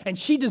guilty. And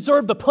she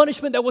deserved the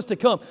punishment that was to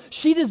come.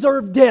 She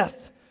deserved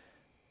death.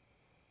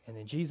 And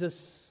then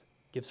Jesus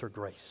gives her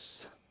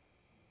grace.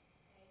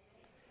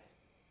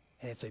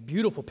 And it's a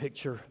beautiful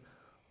picture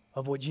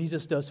of what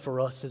Jesus does for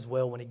us as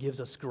well when he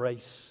gives us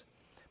grace.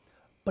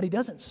 But he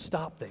doesn't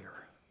stop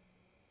there.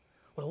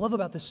 What I love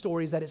about this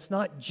story is that it's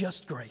not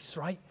just grace,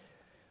 right?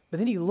 But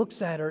then he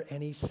looks at her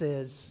and he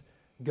says,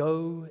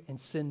 go and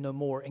sin no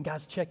more. And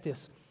guys, check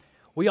this.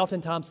 We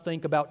oftentimes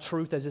think about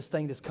truth as this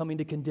thing that's coming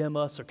to condemn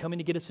us or coming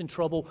to get us in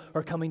trouble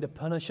or coming to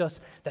punish us.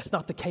 That's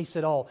not the case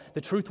at all. The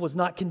truth was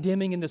not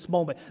condemning in this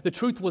moment. The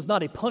truth was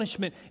not a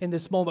punishment in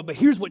this moment. But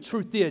here's what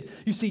truth did.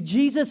 You see,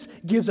 Jesus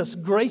gives us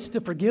grace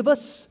to forgive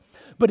us,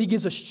 but he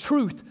gives us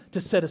truth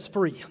to set us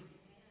free.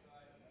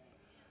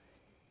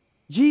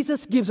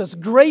 Jesus gives us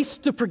grace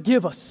to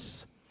forgive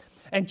us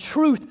and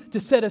truth to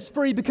set us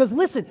free. Because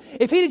listen,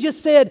 if he had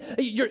just said,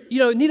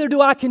 neither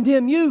do I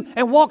condemn you,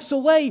 and walks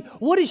away,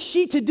 what is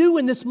she to do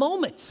in this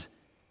moment?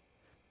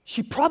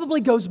 She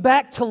probably goes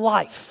back to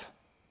life.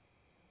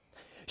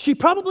 She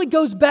probably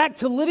goes back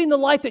to living the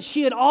life that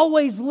she had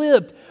always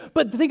lived.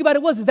 But the thing about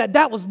it was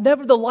that was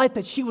never the life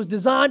that she was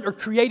designed or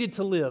created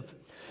to live.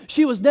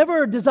 She was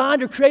never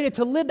designed or created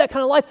to live that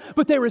kind of life,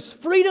 but there is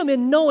freedom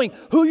in knowing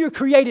who you're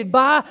created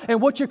by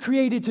and what you're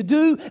created to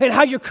do and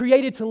how you're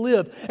created to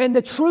live. And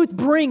the truth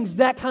brings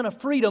that kind of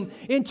freedom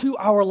into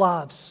our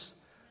lives.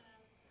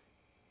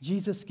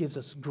 Jesus gives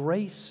us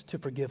grace to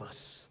forgive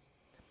us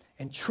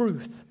and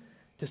truth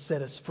to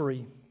set us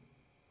free.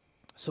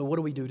 So what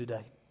do we do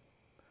today?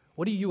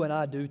 What do you and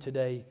I do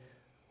today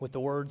with the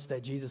words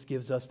that Jesus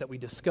gives us, that we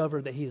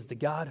discover that He is the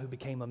God who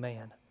became a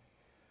man,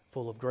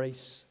 full of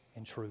grace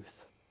and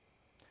truth?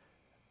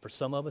 For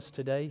some of us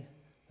today,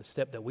 the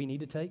step that we need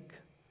to take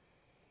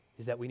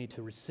is that we need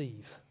to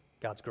receive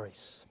God's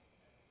grace.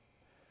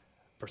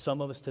 For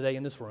some of us today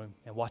in this room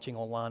and watching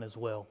online as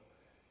well,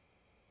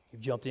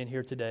 you've jumped in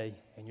here today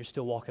and you're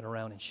still walking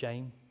around in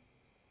shame.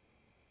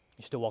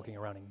 You're still walking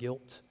around in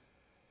guilt.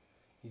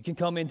 You can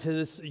come into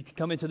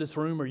this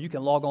room, or you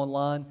can log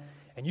online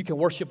and you can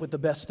worship with the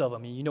best of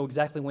them. You know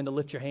exactly when to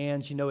lift your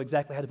hands. You know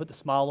exactly how to put the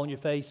smile on your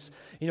face.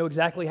 You know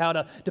exactly how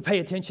to pay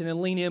attention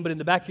and lean in. But in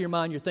the back of your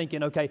mind, you're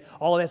thinking, okay,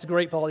 all that's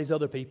great for all these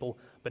other people,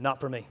 but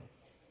not for me.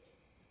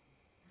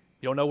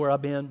 You don't know where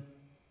I've been.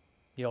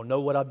 You don't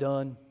know what I've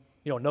done.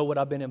 You don't know what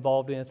I've been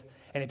involved with.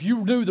 And if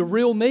you knew the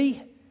real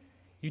me,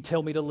 you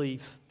tell me to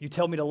leave. You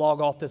tell me to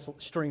log off this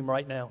stream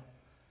right now.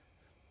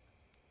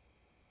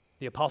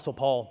 The Apostle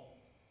Paul,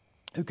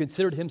 who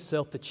considered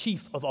himself the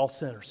chief of all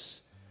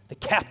sinners, the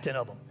captain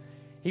of them.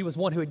 He was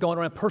one who had gone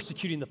around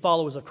persecuting the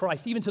followers of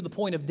Christ, even to the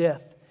point of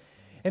death.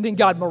 And then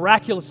God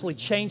miraculously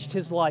changed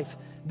his life.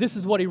 This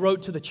is what he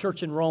wrote to the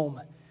church in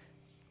Rome.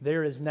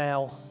 There is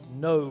now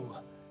no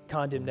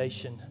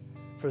condemnation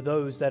for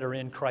those that are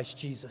in Christ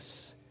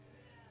Jesus.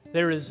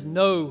 There is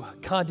no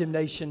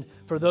condemnation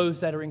for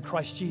those that are in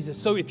Christ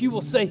Jesus. So if you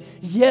will say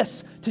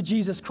yes to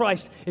Jesus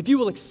Christ, if you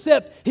will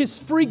accept His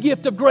free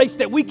gift of grace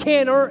that we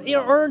can't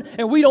earn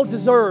and we don't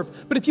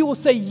deserve, but if you will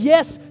say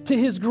yes to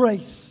His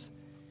grace,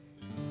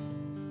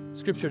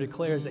 Scripture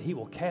declares that He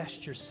will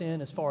cast your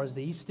sin as far as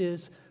the east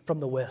is from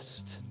the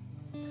west.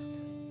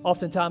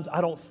 Oftentimes,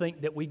 I don't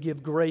think that we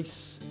give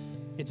grace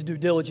its due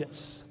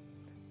diligence.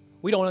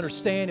 We don't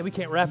understand and we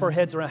can't wrap our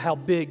heads around how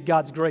big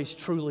God's grace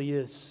truly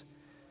is.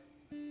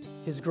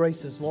 His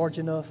grace is large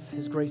enough.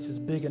 His grace is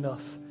big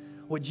enough.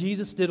 What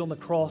Jesus did on the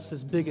cross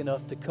is big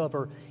enough to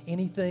cover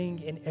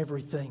anything and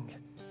everything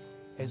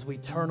as we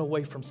turn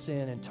away from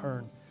sin and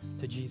turn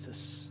to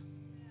Jesus.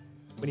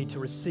 We need to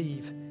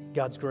receive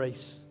God's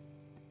grace.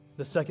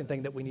 The second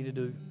thing that we need to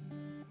do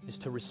is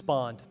to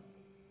respond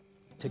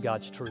to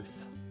God's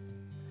truth.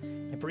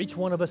 And for each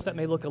one of us, that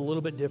may look a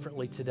little bit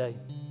differently today.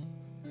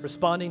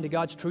 Responding to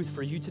God's truth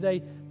for you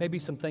today may be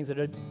some things that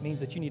it means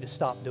that you need to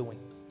stop doing.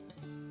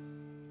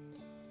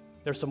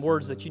 There's some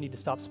words that you need to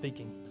stop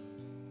speaking.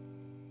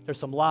 There's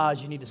some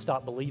lies you need to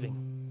stop believing.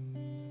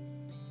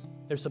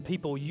 There's some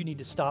people you need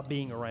to stop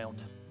being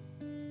around.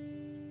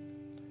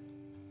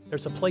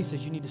 There's some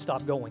places you need to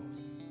stop going.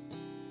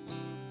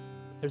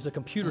 There's a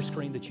computer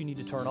screen that you need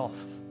to turn off.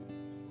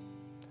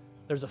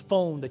 There's a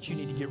phone that you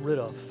need to get rid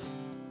of.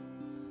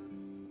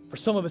 For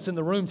some of us in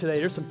the room today,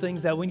 there's some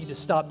things that we need to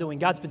stop doing.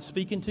 God's been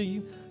speaking to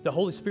you. The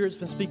Holy Spirit's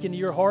been speaking to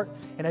your heart.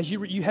 And as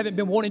you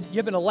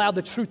haven't allowed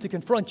the truth to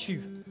confront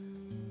you.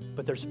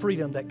 But there's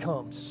freedom that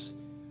comes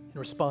in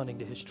responding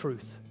to His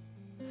truth.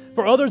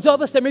 For others of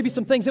us, there may be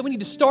some things that we need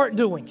to start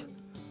doing.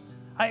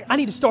 I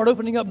need to start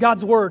opening up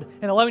God's Word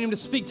and allowing Him to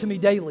speak to me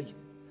daily.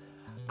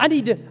 I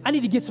need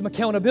to get some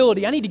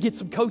accountability. I need to get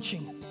some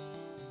coaching.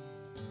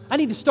 I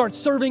need to start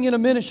serving in a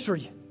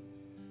ministry.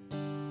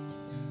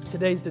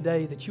 Today's the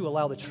day that you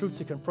allow the truth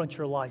to confront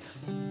your life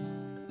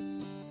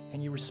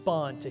and you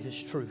respond to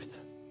His truth.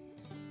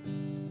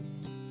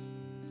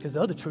 Because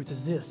the other truth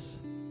is this.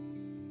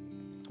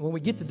 When we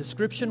get the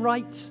description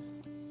right,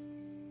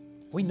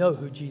 we know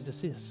who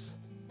Jesus is.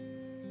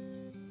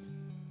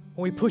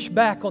 When we push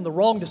back on the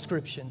wrong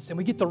descriptions and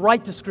we get the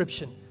right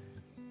description,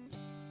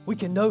 we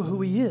can know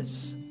who He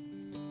is.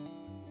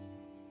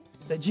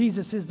 That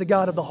Jesus is the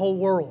God of the whole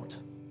world,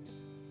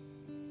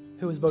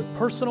 who is both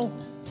personal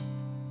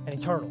and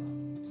eternal.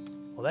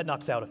 Well, that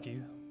knocks out a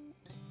few.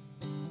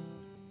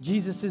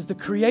 Jesus is the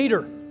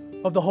creator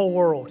of the whole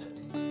world,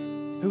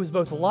 who is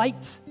both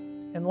light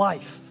and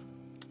life.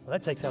 Well,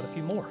 that takes out a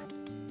few more.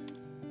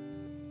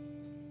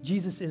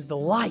 Jesus is the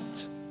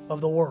light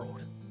of the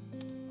world.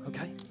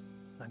 Okay,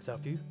 knocks out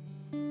a few.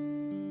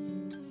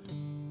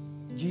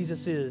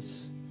 Jesus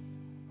is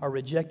our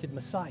rejected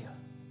Messiah,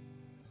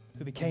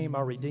 who became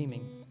our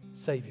redeeming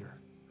Savior.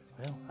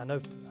 Well, I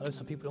know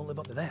some people don't live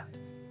up to that.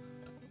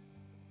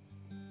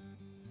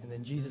 And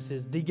then Jesus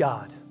is the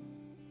God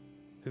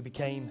who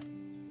became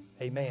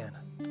a man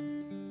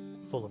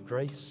full of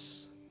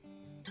grace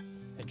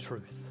and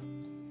truth.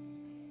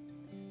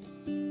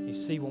 You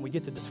see, when we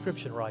get the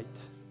description right,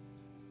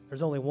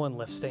 there's only one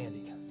left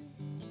standing.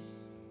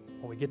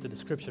 When we get the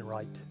description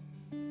right,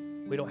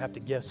 we don't have to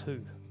guess who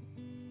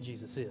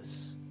Jesus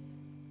is.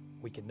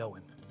 We can know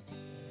Him.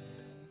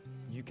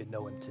 You can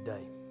know Him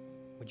today.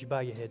 Would you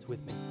bow your heads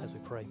with me as we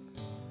pray?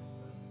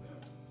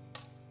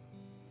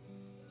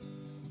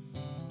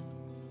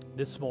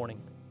 This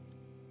morning,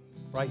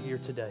 right here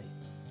today,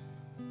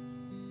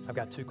 I've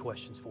got two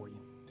questions for you.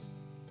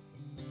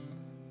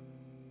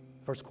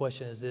 First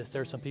question is this.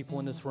 There are some people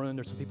in this room,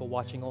 there's some people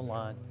watching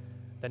online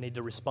that need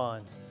to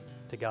respond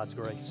to God's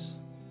grace.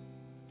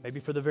 Maybe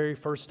for the very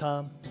first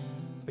time,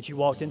 but you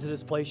walked into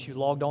this place, you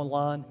logged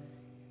online,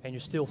 and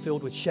you're still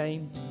filled with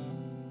shame.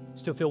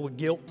 still filled with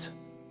guilt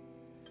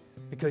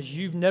because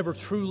you've never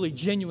truly,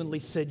 genuinely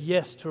said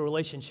yes to a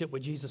relationship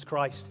with Jesus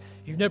Christ.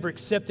 You've never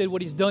accepted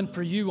what He's done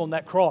for you on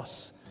that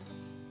cross.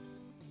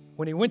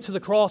 When He went to the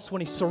cross,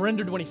 when He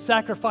surrendered, when He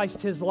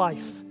sacrificed His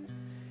life,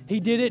 He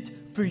did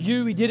it for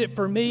you, He did it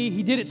for me,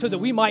 He did it so that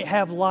we might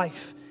have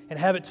life and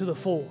have it to the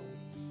full.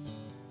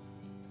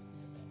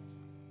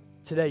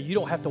 Today, you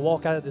don't have to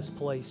walk out of this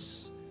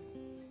place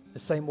the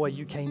same way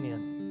you came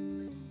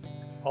in.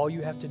 All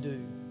you have to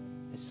do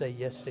is say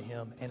yes to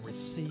Him and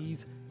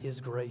receive His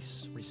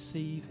grace,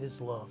 receive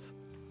His love.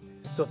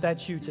 So if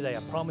that's you today, I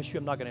promise you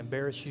I'm not going to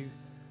embarrass you.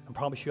 I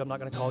promise you I'm not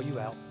going to call you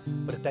out.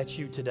 But if that's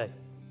you today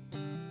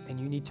and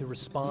you need to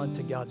respond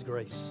to God's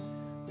grace,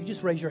 will you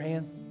just raise your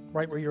hand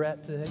right where you're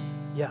at today?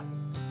 Yeah.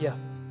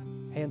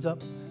 Hands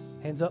up.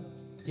 Hands up.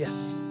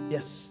 Yes.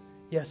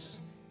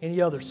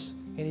 Any others?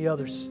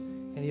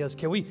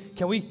 Can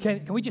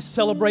we just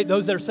celebrate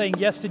those that are saying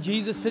yes to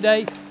Jesus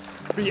today,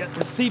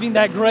 receiving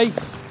that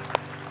grace?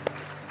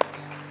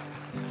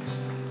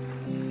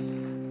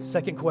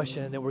 Second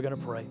question, and then we're going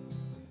to pray.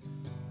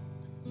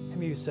 How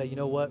many of you say, you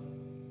know what?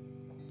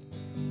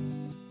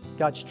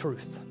 God's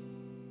truth.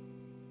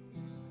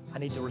 I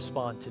need to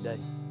respond today.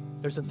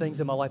 There's some things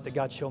in my life that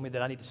God showed me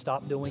that I need to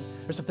stop doing.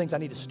 There's some things I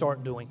need to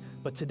start doing.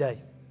 But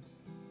today,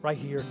 right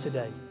here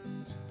today,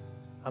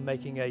 I'm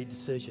making a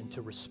decision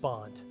to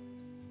respond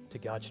to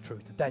God's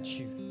truth. If that's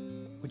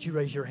you, would you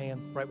raise your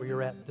hand right where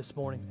you're at this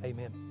morning?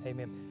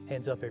 Amen.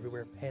 Hands up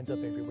everywhere.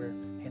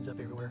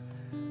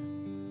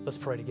 Let's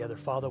pray together.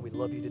 Father, we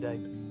love you today.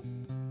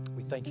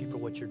 We thank you for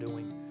what you're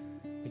doing.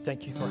 We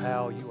thank you for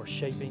how you are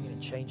shaping and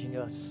changing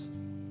us.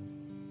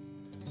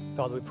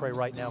 Father, we pray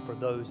right now for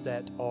those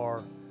that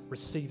are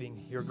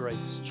receiving your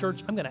grace.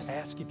 Church, I'm going to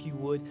ask if you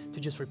would to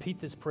just repeat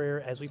this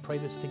prayer as we pray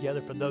this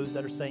together for those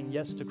that are saying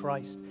yes to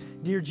Christ.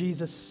 Dear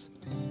Jesus,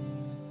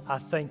 I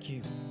thank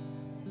you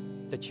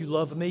that you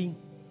love me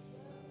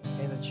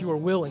and that you are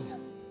willing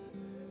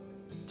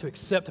to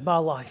accept my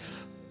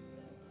life,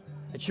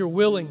 that you're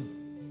willing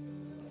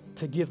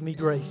to give me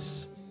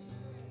grace.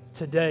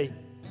 Today,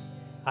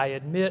 I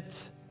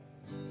admit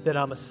that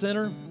I'm a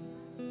sinner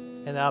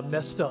and I've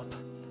messed up.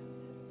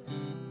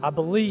 I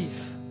believe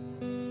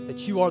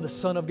that you are the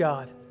Son of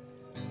God,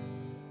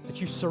 that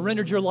you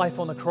surrendered your life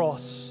on the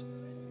cross,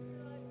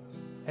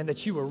 and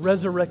that you were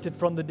resurrected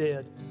from the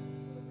dead.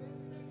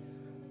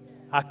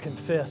 I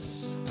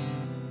confess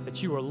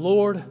that you are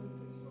Lord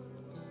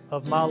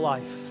of my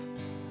life,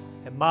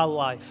 and my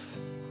life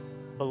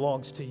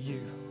belongs to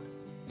you.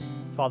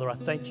 Father, I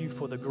thank you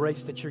for the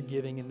grace that you're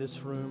giving in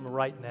this room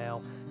right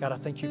now. God, I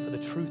thank you for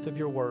the truth of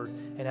your word.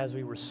 And as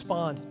we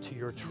respond to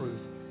your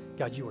truth,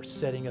 God, you are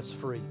setting us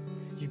free.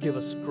 You give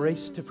us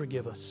grace to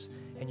forgive us,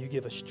 and you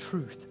give us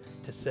truth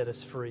to set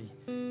us free.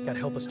 God,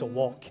 help us to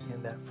walk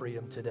in that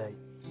freedom today.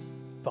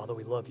 Father,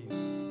 we love you.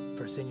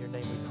 For it's in your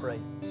name we pray.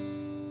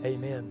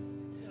 Amen.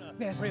 I'm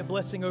going to pray a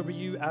blessing over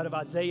you out of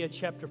Isaiah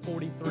chapter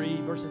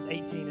 43, verses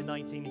 18 and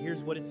 19.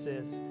 Here's what it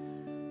says.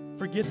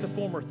 Forget the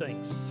former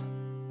things.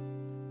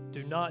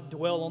 Do not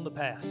dwell on the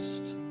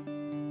past.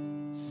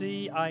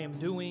 See, I am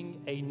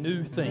doing a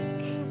new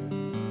thing.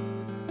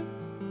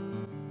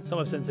 Some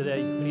of us in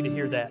today, we need to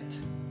hear that.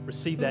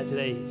 Receive that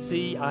today.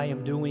 See, I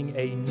am doing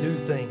a new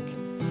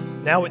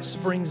thing. Now it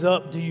springs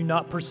up. Do you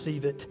not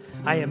perceive it?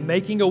 I am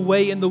making a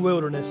way in the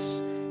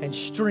wilderness and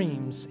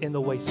streams in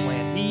the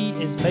wasteland. He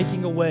is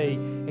making a way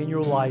in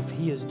your life.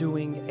 He is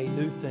doing a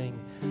new thing.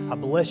 I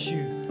bless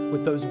you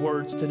with those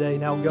words today.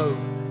 Now go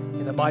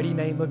in the mighty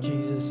name of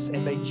Jesus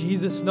and make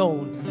Jesus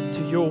known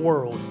to your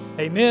world.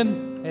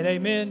 Amen and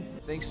amen.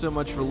 Thanks so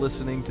much for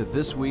listening to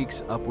this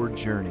week's Upward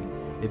Journey.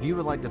 If you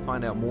would like to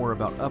find out more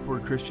about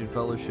Upward Christian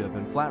Fellowship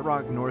in Flat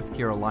Rock, North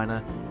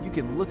Carolina, you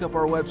can look up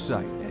our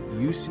website at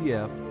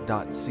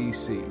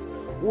ucf.cc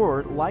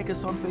or like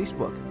us on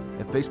Facebook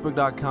at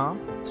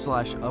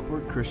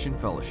facebook.com/Upward Christian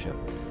Fellowship.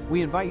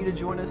 We invite you to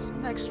join us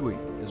next week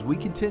as we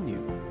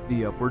continue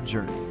the Upward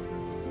Journey.